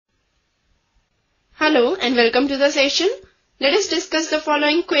Hello and welcome to the session. Let us discuss the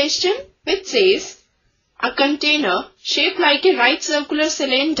following question, which says, a container shaped like a right circular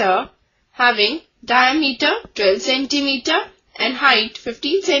cylinder having diameter 12 cm and height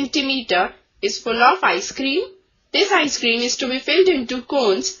 15 cm is full of ice cream. This ice cream is to be filled into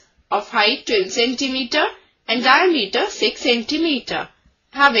cones of height 12 cm and diameter 6 cm,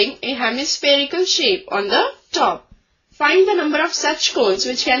 having a hemispherical shape on the top. Find the number of such cones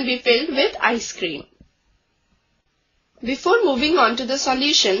which can be filled with ice cream. Before moving on to the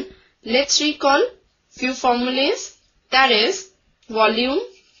solution, let's recall few formulas, that is, volume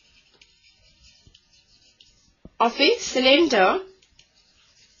of a cylinder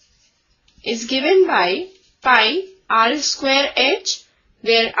is given by pi r square h,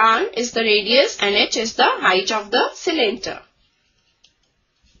 where r is the radius and h is the height of the cylinder.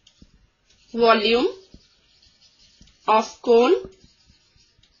 Volume of cone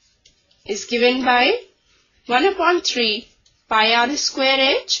is given by 1 upon 3 pi r square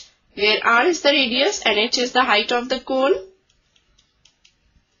h, where r is the radius and h is the height of the cone.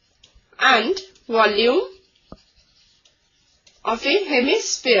 And volume of a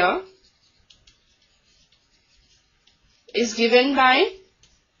hemisphere is given by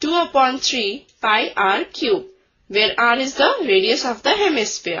 2 upon 3 pi r cube, where r is the radius of the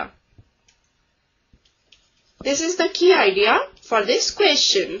hemisphere. This is the key idea for this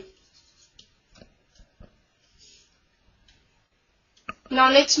question. Now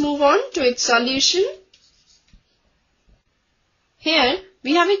let's move on to its solution. Here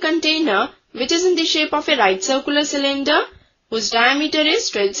we have a container which is in the shape of a right circular cylinder whose diameter is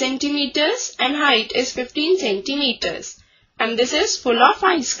 12 centimeters and height is 15 centimeters, and this is full of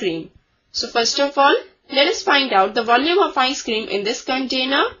ice cream. So first of all, let us find out the volume of ice cream in this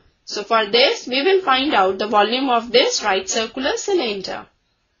container. So for this, we will find out the volume of this right circular cylinder.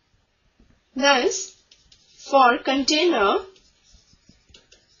 Thus, for container,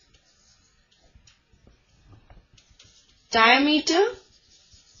 diameter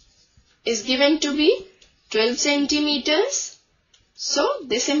is given to be 12 centimeters. So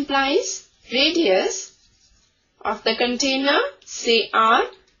this implies radius of the container, say r,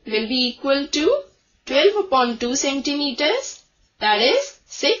 will be equal to 12 upon 2 centimeters, that is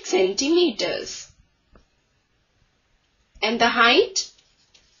 6 centimeters. And the height,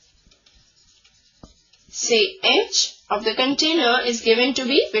 say h, of the container is given to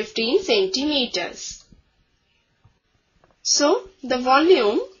be 15 centimeters. So the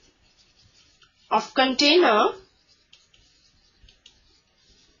volume of container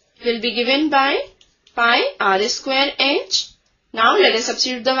will be given by pi r square h. Now let us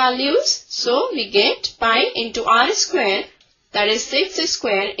substitute the values. So we get pi into r square, that is 6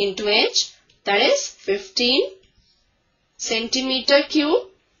 square, into h, that is 15 centimeter cube,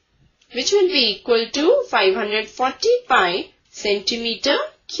 which will be equal to 540 pi centimeter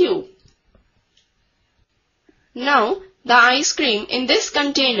cube. Now the ice cream in this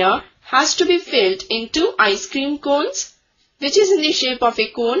container has to be filled into ice cream cones, which is in the shape of a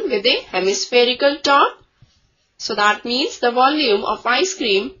cone with a hemispherical top. So that means the volume of ice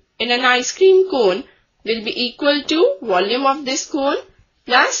cream in an ice cream cone will be equal to volume of this cone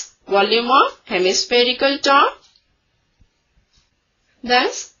plus volume of hemispherical top.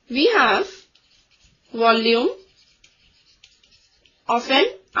 Thus, we have volume of an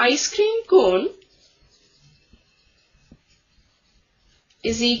ice cream cone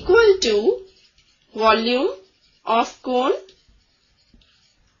is equal to volume of cone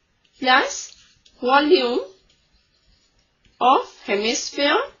plus volume of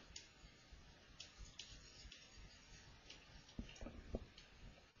hemisphere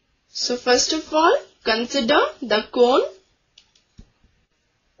So first of all, consider the cone.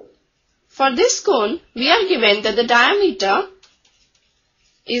 For this cone, we are given that the diameter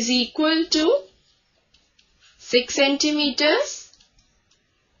is equal to 6 centimeters.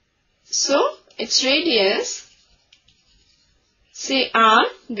 So its radius, say r,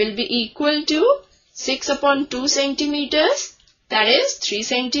 will be equal to 6 upon 2 centimeters, that is 3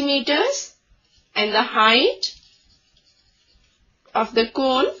 centimeters, and the height of the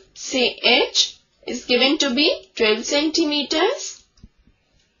cone, say h, is given to be 12 centimeters.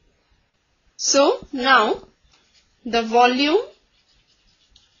 So now the volume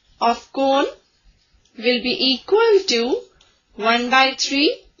of cone will be equal to 1 by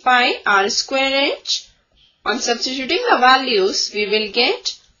 3 pi r square h. On substituting the values, we will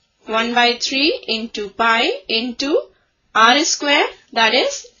get 1 by 3 into pi into r square, that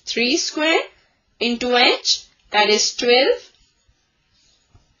is 3 square, into h, that is 12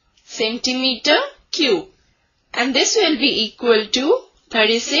 centimeter cube, and this will be equal to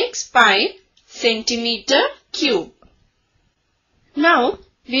 36 pi centimeter cube. Now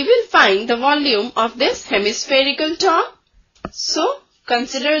we will find the volume of this hemispherical top. So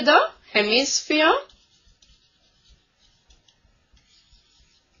consider the hemisphere.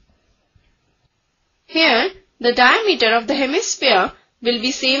 Here the diameter of the hemisphere will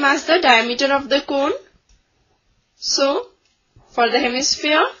be same as the diameter of the cone. So for the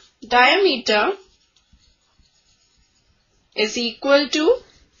hemisphere, diameter is equal to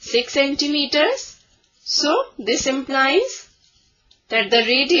 6 centimeters. So this implies that the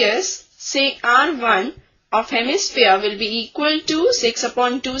radius, say R1 of hemisphere, will be equal to 6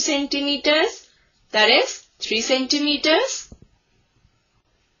 upon 2 centimeters, that is 3 centimeters.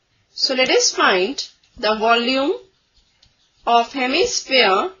 So let us find the volume of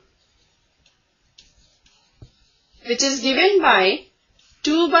hemisphere, which is given by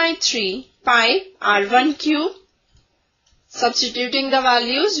 2 by 3 pi R1 cube. Substituting the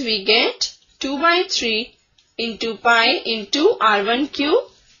values, we get 2 by 3 into pi into R1 cube,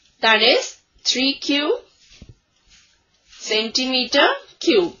 that is 3 cube centimeter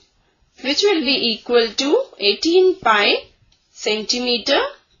cube, which will be equal to 18 pi centimeter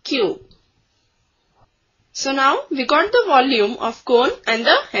cube. So now we got the volume of cone and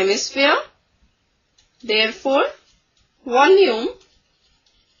the hemisphere. Therefore, volume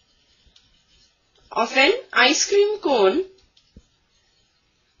of an ice cream cone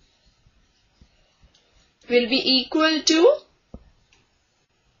will be equal to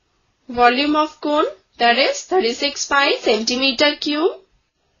volume of cone, that is 36 pi centimeter cube,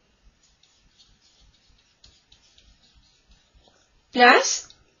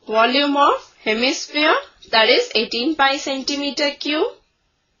 plus volume of hemisphere, that is 18 pi centimeter cube.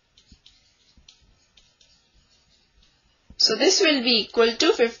 So this will be equal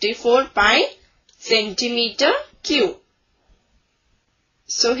to 54 pi centimeter cube.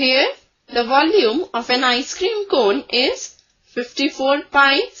 So here the volume of an ice cream cone is 54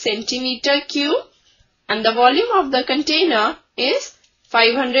 pi centimeter cube and the volume of the container is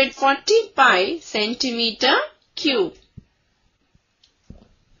 540 pi centimeter cube.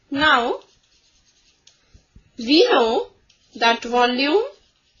 Now we know that volume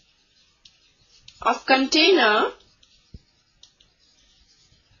of container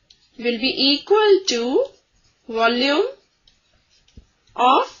will be equal to volume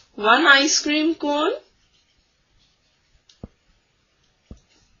of one ice cream cone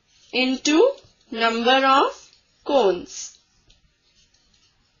into number of cones.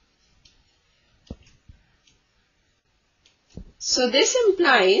 So this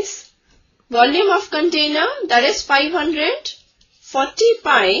implies volume of container, that is 540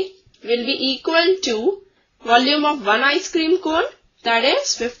 pi, will be equal to volume of one ice cream cone, that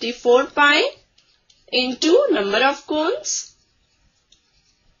is 54 pi, into number of cones.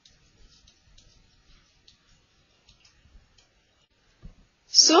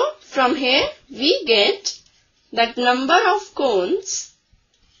 So from here we get that number of cones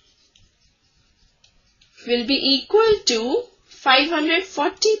will be equal to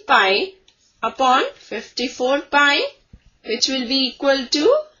 540 pi upon 54 pi, which will be equal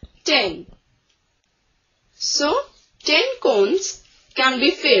to 10. So 10 cones can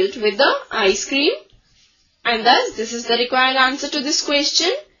be filled with the ice cream, and thus this is the required answer to this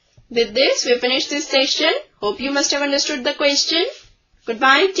question. With this we finish this session. Hope you must have understood the question.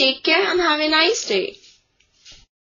 Goodbye, take care and have a nice day.